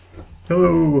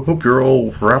Hello, hope you're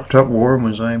all wrapped up warm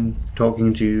as I'm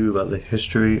talking to you about the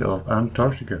history of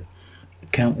Antarctica.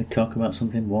 Can't we talk about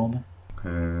something warmer?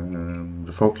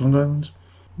 The Falkland Islands?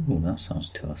 Oh, that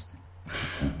sounds toasty.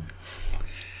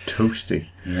 Toasty.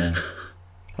 Yeah.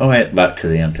 Alright, back to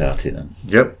the Antarctic then.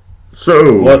 Yep.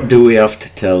 So, what do we have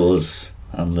to tell us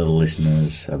and the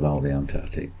listeners about the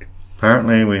Antarctic?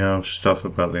 Apparently we have stuff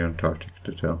about the Antarctic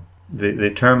to tell.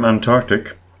 The term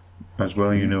Antarctic, as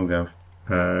well you know, Gav,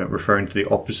 referring to the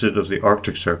opposite of the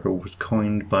Arctic Circle, was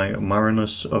coined by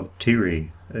Marinus of Tyre,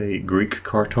 a Greek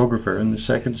cartographer in the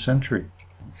 2nd century.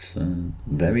 It's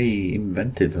very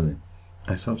inventive of him.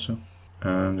 I thought so.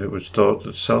 And it was thought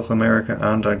that South America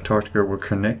and Antarctica were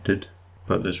connected,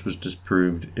 but this was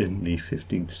disproved in the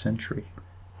 15th century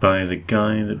by the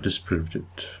guy that disproved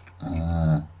it.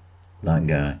 That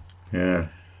guy. Yeah.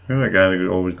 You know that guy that was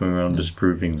always going around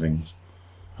disproving things?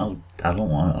 I don't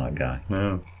like that guy.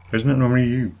 No. Isn't it normally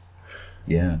you?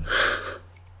 Yeah.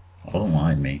 I don't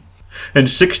like me. In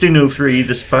 1603,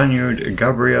 the Spaniard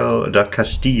Gabriel da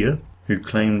Castilla, who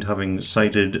claimed having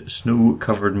sighted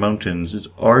snow-covered mountains, is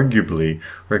arguably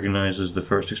recognised as the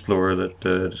first explorer that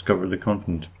discovered the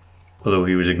continent. Although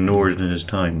he was ignored in his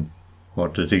time.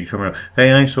 What did he come around?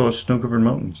 Hey, I saw snow-covered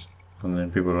mountains. And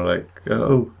then people are like,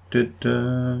 oh, did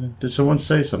someone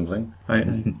say something?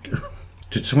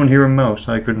 Did someone hear a mouse?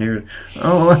 I couldn't hear it.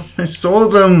 Oh, I saw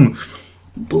them!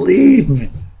 Believe me.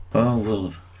 Oh,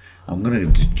 well, I'm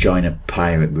going to join a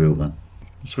pirate group then.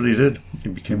 That's what he did. He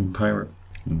became a pirate.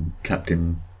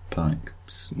 Captain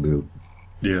Pike's group.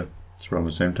 Yeah. It's around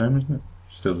the same time, isn't it?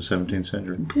 Still the 17th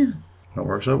century. Yeah. That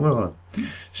works out well.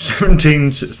 This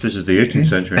is the 18th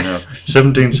century now.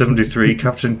 1773,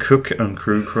 Captain Cook and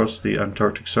crew crossed the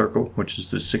Antarctic Circle, which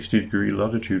is the 60-degree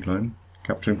latitude line.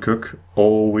 Captain Cook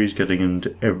always getting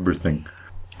into everything.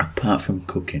 Apart from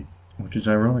cooking. Which is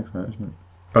ironic, that, isn't it?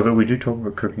 Although we do talk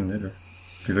about cooking later.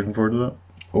 Are you looking forward to that?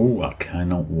 Oh, I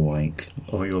cannot wait.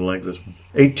 Oh, you'll like this one.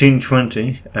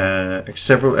 1820,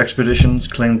 several expeditions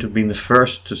claimed to have been the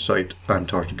first to sight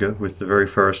Antarctica, with the very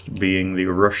first being the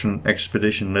Russian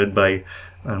expedition led by,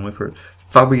 and we've heard,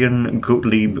 Fabian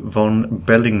Gottlieb von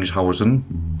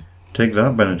Bellingshausen. Take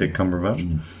that, Benedict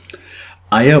Cumberbatch.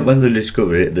 I hope when they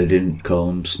discovered it, they didn't call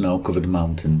them snow-covered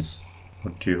mountains.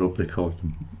 What do you hope they called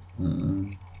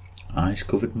them?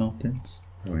 Ice-covered mountains?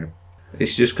 Oh, yeah.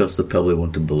 It's just because they probably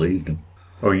wouldn't have believed them.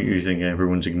 Oh, you think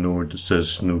everyone's ignored that says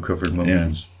snow-covered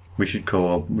mountains? Yeah. We should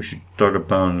start a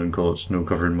band and call it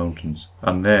Snow-Covered Mountains.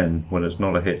 And then, when it's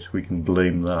not a hit, we can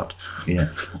blame that.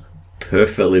 Yes.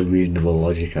 Perfectly reasonable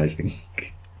logic, I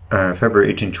think. February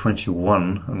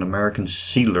 1821, an American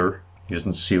sealer. He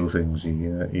doesn't seal things,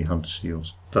 he hunts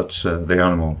seals. That's the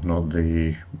animal, not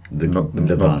the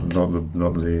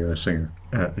singer.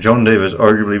 John Davis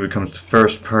arguably becomes the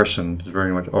first person, there's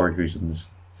very much argues in this,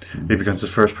 he becomes the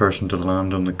first person to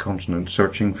land on the continent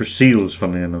searching for seals,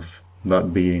 funnily enough,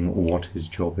 that being what his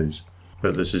job is.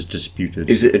 But this is disputed.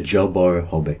 Is it a job or a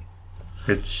hobby?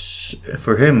 It's,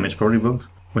 for him, it's probably both,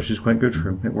 which is quite good for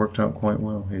him. It worked out quite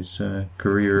well. His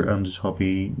career and his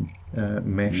hobby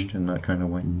meshed in that kind of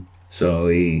way. So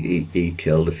he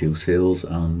killed a few seals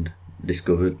and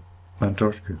discovered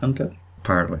Antarctica.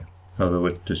 Apparently, although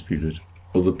it's disputed.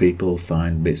 Other people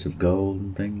find bits of gold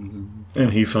and things.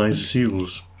 And he finds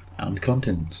seals. And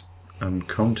continents.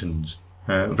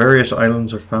 Various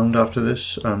islands are found after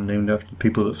this and named after the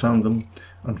people that found them.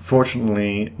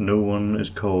 Unfortunately, no one is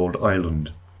called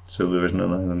Island. So there isn't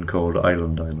an island called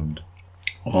Island.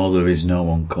 Or there is no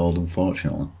one called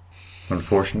Unfortunately.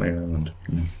 Unfortunately Island.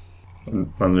 Yeah.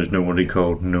 And there's nobody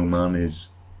called No Man Is.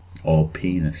 Or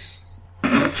Penis.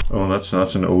 Oh, that's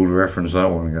an old reference,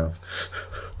 that one, Gav.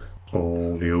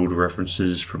 All the old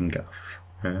references from Gav.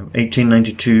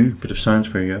 1892, bit of science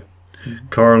for you, Gav.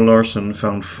 Carl Larsen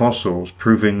found fossils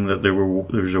proving that there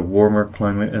was a warmer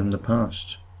climate in the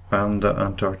past, and that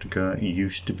Antarctica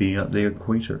used to be at the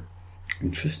equator.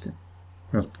 Interesting.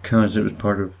 That's because it was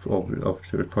part of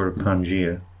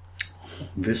Pangaea.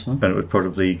 Obviously. And it was part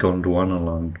of the Gondwana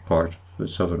land part, the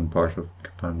southern part of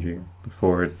Pangaea,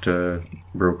 before it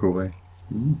broke away.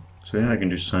 So yeah, I can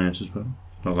do science as well.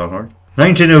 Not that hard.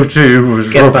 1902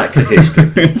 was back to history.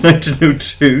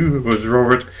 1902 was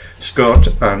Robert Scott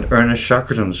and Ernest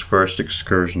Shackleton's first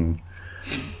excursion,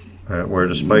 where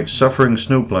despite suffering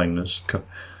snow blindness,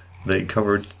 they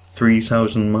covered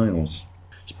 3,000 miles.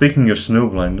 Speaking of snow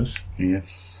blindness,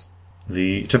 yes,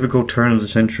 the typical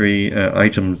turn-of-the-century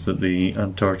items that the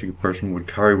Antarctic person would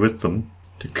carry with them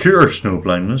to cure snow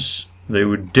blindness, they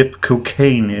would dip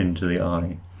cocaine into the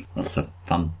eye. That's a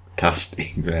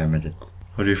fantastic remedy.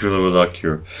 How do you feel about that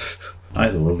cure? I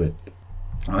love it.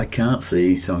 I can't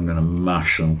see, so I'm going to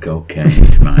mash some cocaine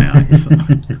into my eyes.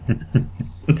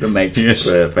 That makes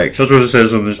perfect. That's what it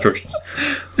says on the instructions.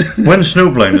 When snow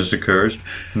blindness occurs,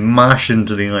 mash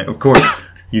into the eye. Of course,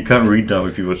 you can't read that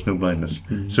if you've got snow blindness.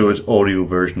 So it's audio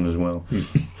version as well.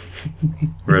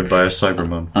 Read by a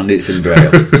Cyberman. And it's in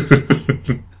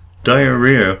Braille.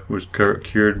 Diarrhea was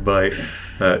cured by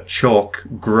chalk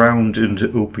ground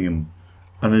into opium.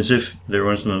 And as if there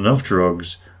wasn't enough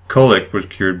drugs, colic was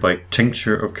cured by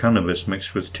tincture of cannabis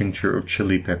mixed with tincture of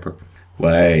chili pepper.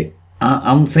 Wait,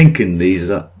 I'm thinking these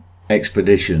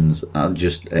expeditions are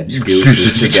just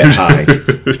excuses to get high.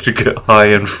 To get high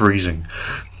and freezing.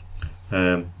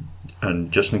 And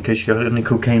just in case you got any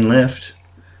cocaine left,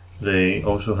 they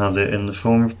also had it in the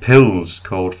form of pills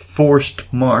called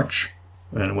Forced March,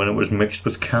 and when it was mixed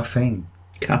with caffeine.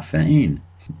 Caffeine.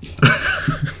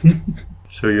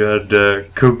 So you had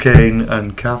cocaine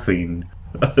and caffeine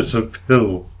as a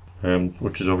pill,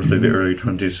 which is obviously the early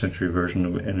 20th century version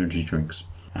of energy drinks.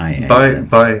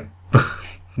 By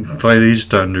these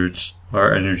standards,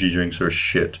 our energy drinks are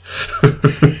shit.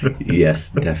 Yes,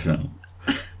 definitely.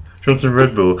 Johnson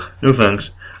Red Bull, no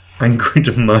thanks. I'm going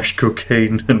to mash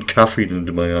cocaine and caffeine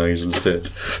into my eyes instead.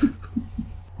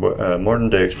 Modern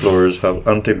day explorers have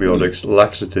antibiotics,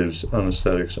 laxatives,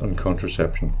 anesthetics, and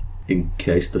contraception. In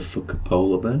case the fuck a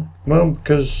polar bear? Well,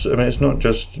 because it's not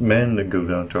just men that go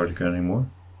to Antarctica anymore.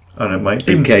 And it might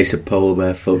be... In case a polar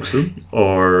bear fucks them?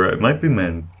 Or it might be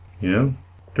men, you know?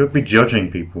 Don't be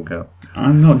judging people, Gal.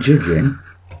 I'm not judging.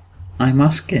 I'm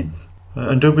asking.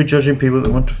 And don't be judging people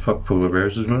that want to fuck polar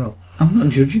bears as well. I'm not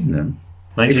judging them.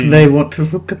 If they want to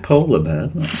fuck a polar bear,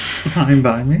 that's fine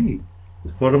by me.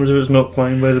 What happens if it's not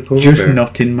fine by the polar Just bear?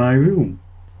 not in my room.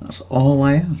 That's all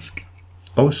I ask.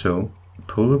 Also,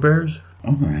 polar bears?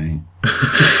 Alright.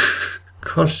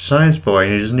 God, a science boy,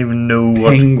 and he doesn't even know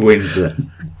what Penguins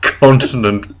then.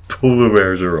 continent polar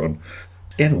bears are on.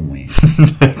 Get on me.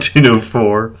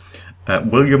 1904,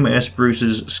 William S.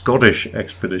 Bruce's Scottish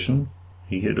expedition.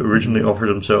 He had originally offered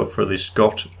himself for the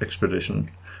Scott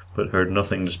expedition, but heard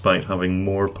nothing despite having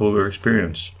more polar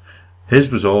experience.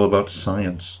 His was all about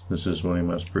science. This is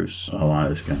William S. Bruce. I like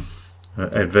this guy.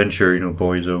 Adventure,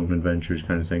 boy's own adventures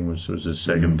kind of thing was his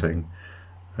second thing.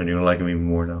 And you like him even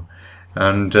more now.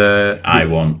 And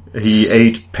he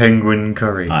ate penguin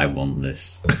curry. I want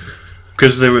this.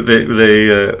 Because they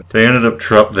ended up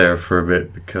trapped there for a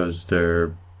bit because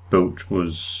their boat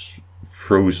was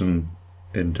frozen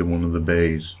into one of the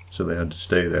bays, so they had to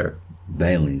stay there.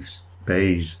 Bays.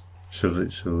 So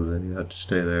they had to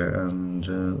stay there, and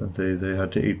they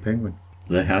had to eat penguin.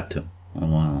 They had to. Oh,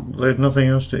 wow. They had nothing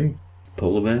else to eat.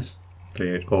 Polar bears? They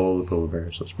ate all the polar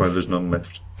bears. That's why there's none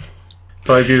left.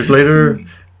 5 years later,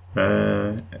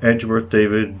 Edgeworth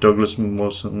David, Douglas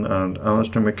Wilson, and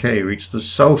Alistair Mackay reached the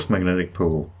South Magnetic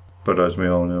Pole. But as we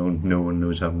all know, no one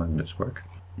knows how magnets work.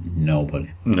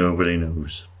 Nobody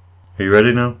knows. Are you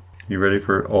ready now? You ready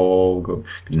for it all go?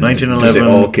 1911. Does it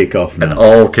all kick off now? It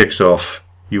all kicks off.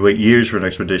 You wait years for an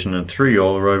expedition, and 3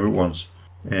 all arrive at once.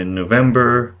 In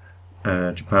November,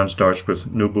 Japan starts with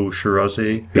Nobuo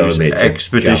Shirazi,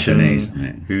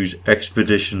 whose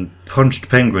expedition punched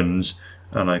penguins,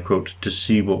 and I quote, to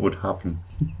see what would happen.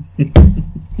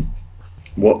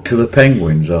 What, to the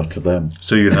penguins or to them?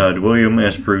 So you had William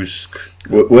S. Bruce.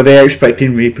 Were they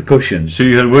expecting repercussions? So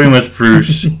you had William S.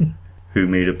 Bruce, who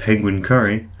made a penguin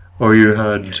curry, or you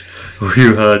had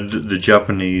the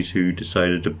Japanese who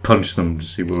decided to punch them to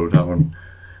see what would happen.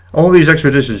 All these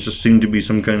expeditions just seem to be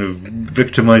some kind of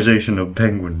victimization of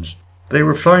penguins. They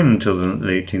were fine until the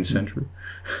 18th century.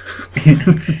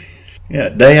 Yeah,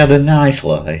 they had a nice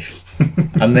life.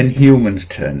 And then humans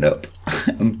turned up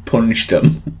and punched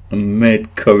them and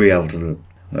made curry out of them.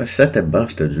 They're set of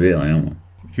bastards, really, aren't they?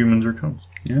 Humans are cunts.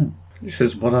 Yeah. This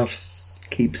is what I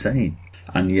keep saying.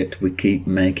 And yet we keep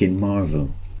making more of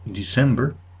them.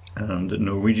 December, and the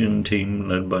Norwegian team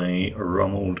led by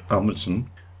Roald Amundsen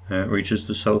reaches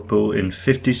the South Pole in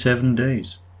 57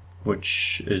 days,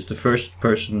 which is the first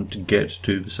person to get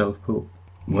to the South Pole.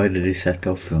 Where did he set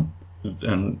off from?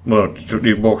 And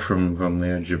he walked from the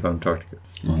edge of Antarctica.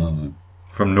 Oh.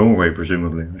 From Norway,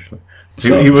 presumably, actually.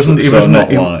 He wasn't from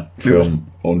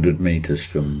 100 metres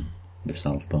from the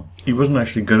South Pole. He wasn't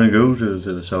actually going to go to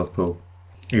the South Pole.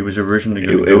 He was originally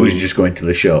going to go... He was just going to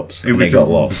the shops and he got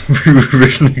lost. He was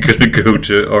originally going to go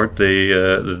to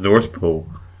the North Pole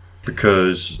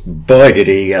because... Boy, did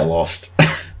he get lost.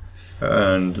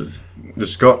 And the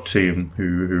Scott team,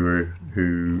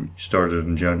 who started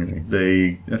in January,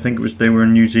 they were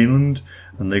in New Zealand,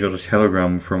 and they got a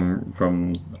telegram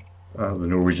from the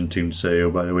Norwegian team to say, oh,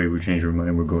 by the way, we changed our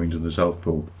mind, we're going to the South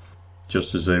Pole,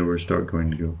 just as they were going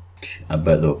to go. I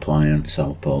bet they were planning on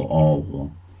South Pole all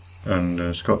along.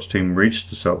 And Scott's team reached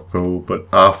the South Pole, but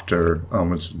after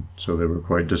Amundsen, so they were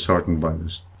quite disheartened by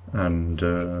this. And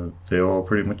they all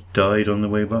pretty much died on the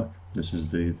way back. This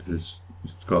is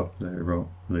Scott there wrote.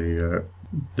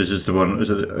 This is the one,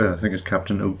 I think it's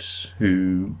Captain Oates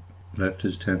who left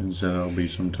his tent and said, I'll be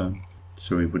sometime.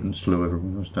 So he wouldn't slow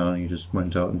everyone else down, he just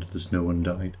went out into the snow and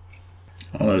died.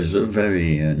 Oh, that was a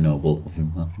very noble of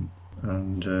him.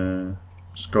 And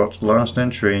Scott's last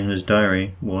entry in his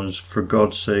diary was, for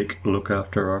God's sake, look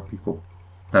after our people.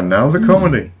 And now the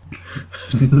comedy.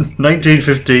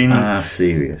 1915.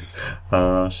 Serious.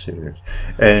 Serious.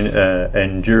 And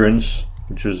Endurance,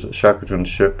 which was Shackleton's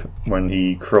ship, when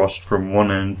he crossed from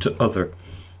one end to other,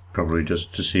 probably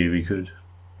just to see if he could.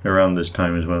 Around this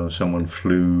time as well, someone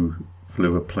flew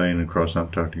a plane across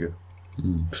Antarctica.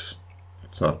 It's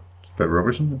a bit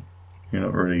rubbish, isn't it? You're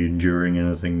not really enduring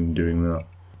anything doing that.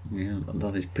 Yeah,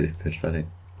 that is pretty pathetic.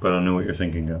 But I know what you're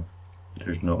thinking of.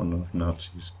 There's not enough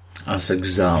Nazis. That's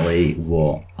exactly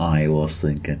what I was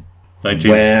thinking.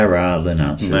 Where are the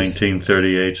Nazis?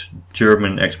 1938,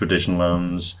 German expedition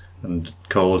lands and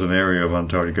calls an area of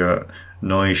Antarctica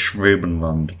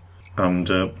Neuschwabenland and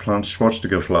plants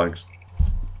swastika flags.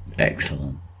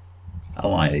 Excellent. I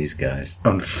like these guys.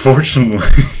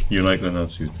 Unfortunately, you like the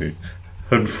Nazis, Pete.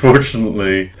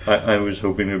 Unfortunately, I was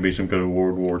hoping there would be some kind of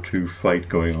World War II fight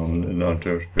going on in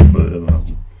Antarctica, but it didn't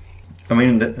happen. I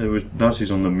mean, there was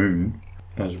Nazis on the moon,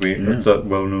 as that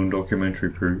well-known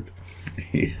documentary proved.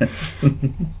 Yes.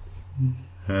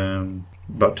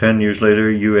 About 10 years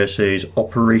later, USA's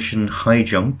Operation High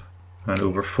Jump had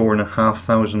over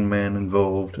 4,500 men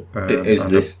involved. Is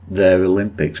this their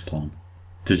Olympics plan?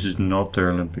 This is not their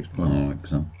Olympics plan. Oh,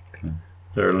 exactly. Okay.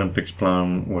 Their Olympics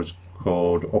plan was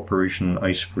called Operation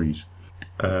Ice Freeze.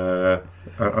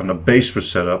 And a base was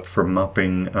set up for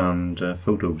mapping and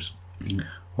photos.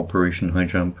 Operation High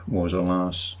Jump was,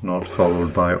 alas, not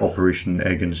followed by Operation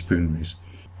Egg and Spoon Race.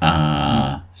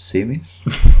 Serious?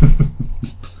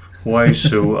 Why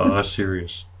so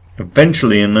serious?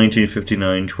 Eventually, in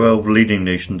 1959, 12 leading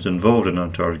nations involved in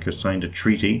Antarctica signed a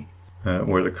treaty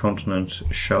where the continent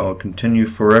shall continue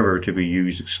forever to be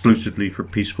used exclusively for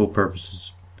peaceful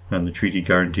purposes. And the treaty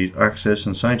guarantees access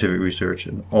and scientific research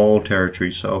in all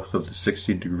territory south of the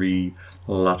 60-degree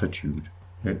latitude.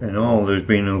 In all, there's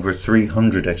been over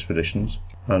 300 expeditions,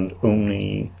 and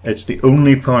it's the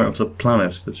only part of the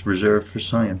planet that's reserved for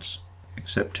science,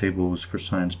 except tables for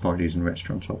science parties in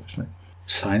restaurants, obviously.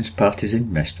 Science parties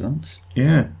in restaurants?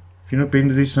 Yeah. Have you not been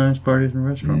to these science parties in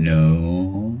restaurants?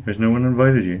 No. There's no one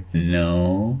invited you?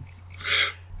 No.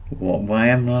 Why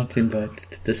am I not invited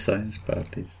to the science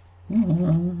parties? I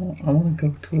want to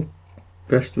go to a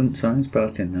restaurant science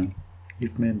party now.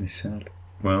 You've made me sad.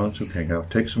 Well, it's okay, Gav.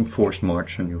 Take some forced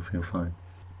march and you'll feel fine.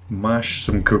 Mash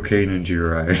some cocaine into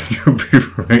your eye and you'll be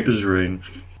right as rain.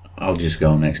 I'll just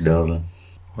go next door then.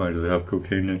 Why, do they have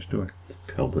cocaine next door?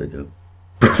 Probably do.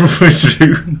 Probably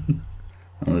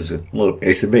do. Look,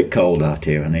 it's a bit cold out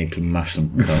here. I need to mash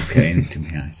some cocaine into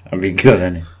my eyes. I'll be good,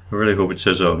 innit? I really hope it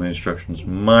says that on the instructions.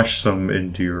 Mash some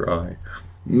into your eye.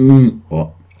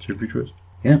 What? Soupy twist?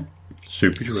 Yeah.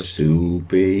 Soupy twist.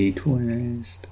 Soupy twist.